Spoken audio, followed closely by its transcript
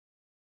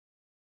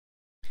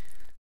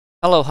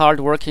Hello,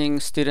 hardworking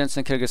students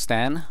in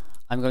Kyrgyzstan.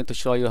 I'm going to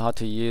show you how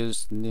to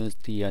use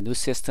the new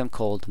system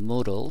called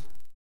Moodle.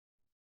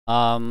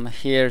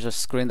 Here's a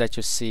screen that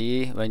you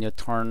see when you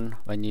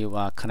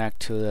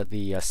connect to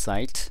the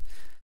site.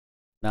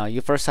 Now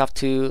you first have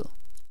to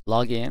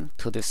log in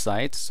to this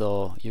site.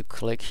 So you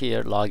click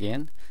here, log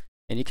in,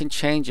 and you can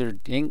change your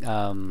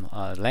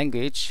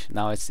language.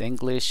 Now it's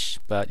English,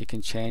 but you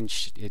can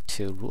change it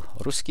to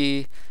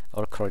Ruski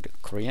or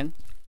Korean.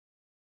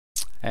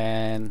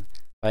 And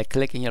by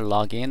clicking here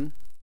login, you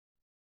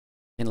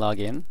can log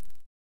in.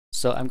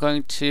 So I'm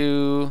going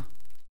to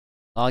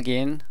log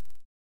in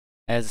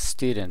as a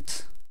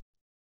student.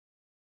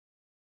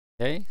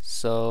 Okay,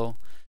 so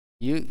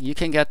you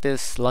can get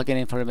this login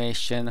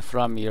information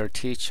from your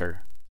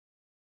teacher.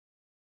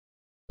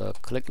 So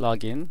click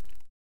login,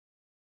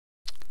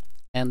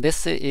 and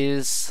this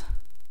is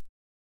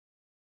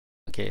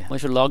okay.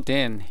 Once you're logged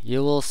in,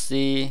 you will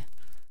see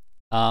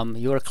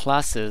your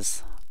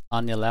classes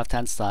on the left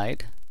hand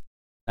side.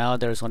 Now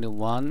there's only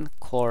one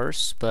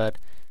course, but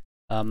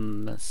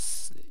when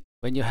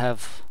you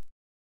have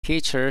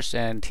teachers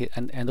and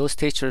those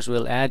teachers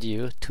will add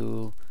you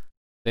to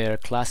their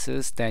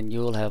classes, then you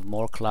will have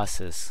more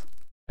classes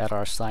that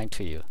are assigned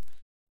to you.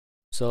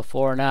 So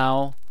for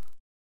now,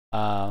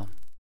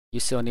 you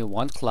see only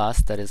one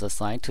class that is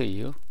assigned to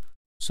you.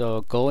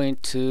 So go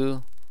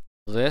into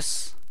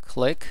this,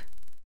 click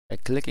by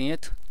clicking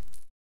it,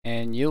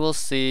 and you will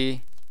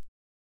see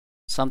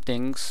some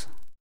things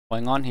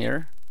going on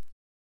here.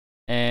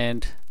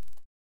 And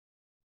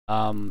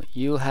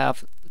you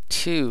have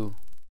two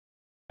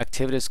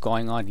activities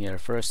going on here.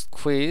 First,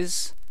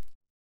 quiz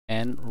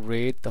and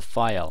read the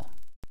file.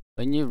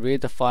 When you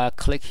read the file,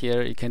 click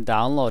here, you can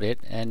download it,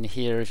 and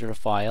here's your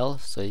file,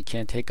 so you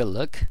can take a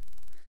look.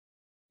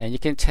 And you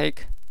can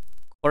take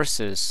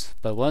courses,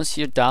 but once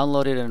you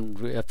download it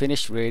and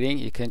finish reading,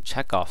 you can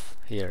check off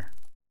here,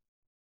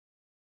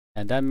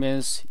 and that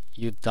means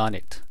you've done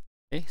it.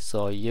 Okay,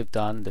 so you've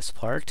done this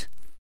part.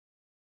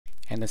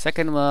 And the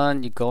second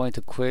one, you go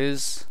into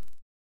quiz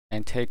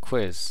and take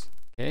quiz.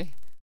 Okay,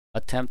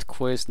 attempt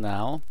quiz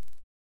now.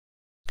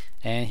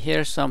 And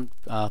here's some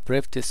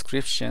brief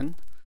description.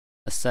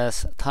 It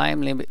says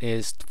time limit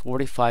is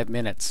 45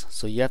 minutes.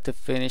 So you have to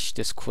finish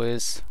this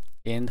quiz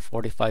in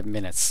 45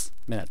 minutes.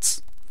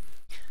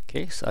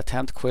 Okay, so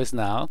attempt quiz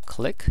now.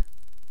 Click.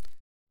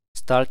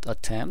 Start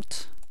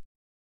attempt.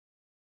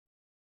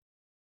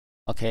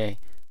 Okay.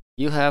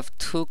 You have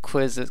two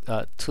quizzes,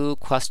 two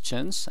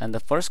questions, and the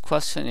first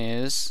question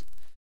is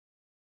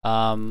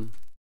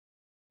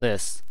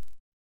this: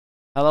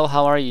 hello,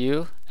 how are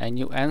you? And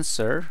you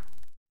answer,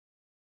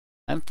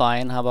 I'm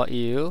fine, how about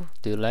you?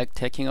 Do you like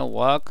taking a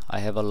walk? I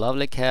have a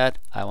lovely cat,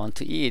 I want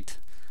to eat.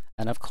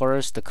 And of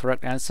course the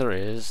correct answer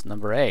is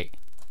number A.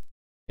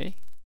 Okay,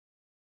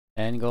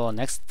 and go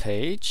next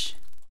page,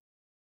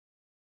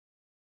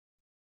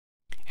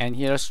 and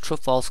here's true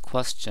false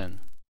question.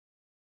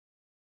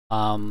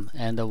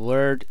 And the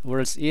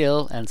words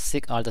ill and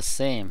sick are the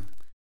same.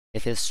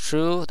 If it's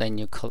true, then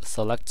you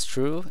select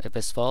true. If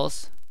it's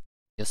false,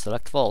 you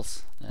select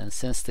false. And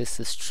since this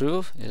is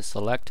true, you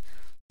select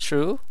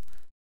true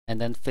and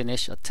then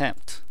finish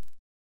attempt.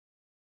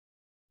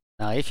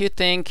 Now if you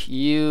think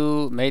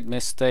you made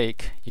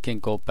mistake, you can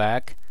go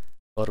back,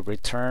 go to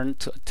return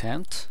to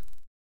attempt,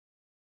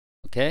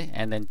 okay,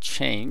 and then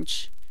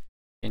change.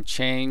 You can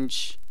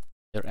change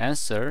your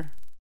answer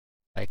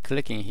by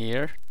clicking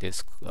here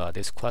these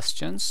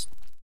questions.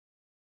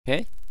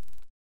 Okay,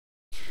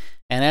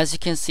 and as you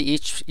can see,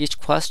 each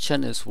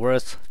question is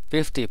worth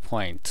 50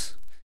 points,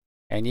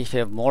 and if you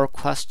have more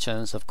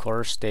questions, of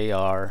course they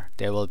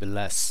will be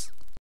less.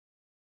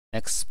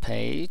 Next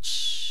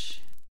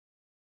page,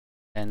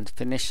 and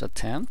finish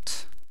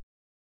attempt.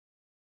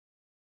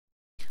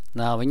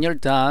 Now when you're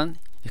done,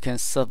 you can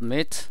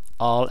submit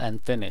all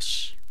and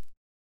finish.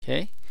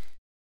 Okay,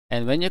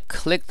 and when you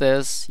click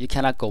this, you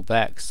cannot go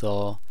back,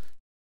 so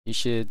you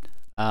should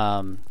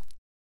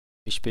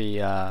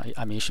be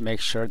you should make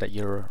sure that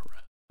you're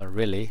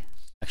really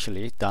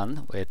actually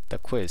done with the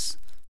quiz.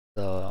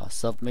 So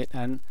submit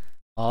and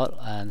all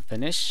and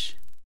finish.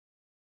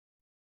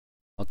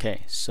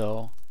 Okay,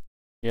 so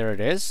here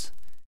it is,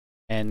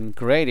 and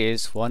grade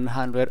is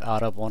 100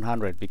 out of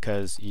 100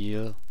 because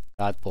you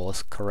got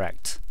both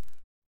correct.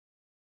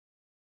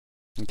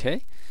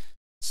 Okay,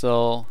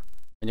 so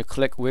when you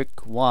click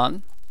week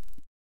 1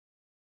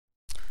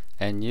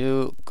 and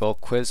you go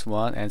quiz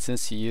 1, and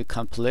since you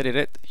completed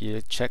it,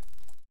 you check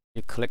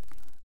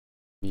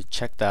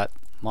that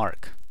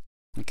mark.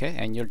 Okay,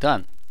 and you're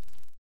done.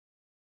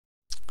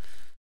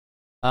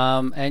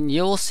 And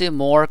you'll see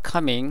more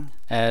coming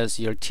as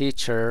your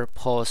teacher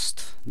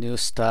posts new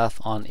stuff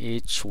on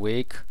each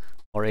week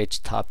or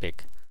each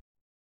topic.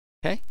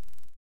 Okay,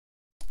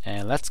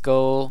 and let's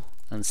go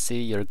and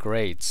see your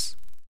grades.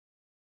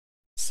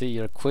 See,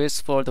 your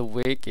quiz for the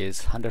week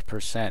is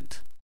 100%.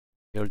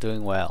 You're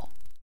doing well.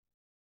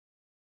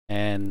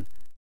 And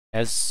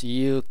as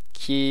you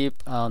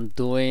keep on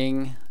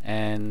doing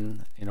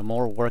and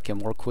more work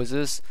and more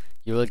quizzes,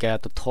 you will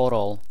get the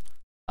total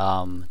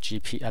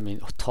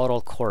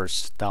total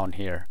course down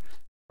here.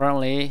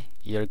 Currently,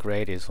 your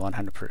grade is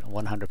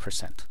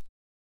 100%.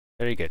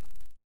 Very good.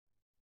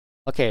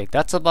 Okay,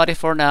 that's about it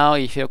for now.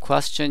 If you have a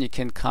question, you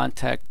can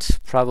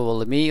contact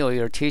probably me or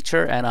your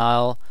teacher, and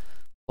I'll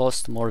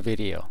post more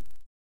video.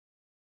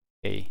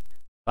 Okay,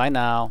 bye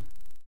now.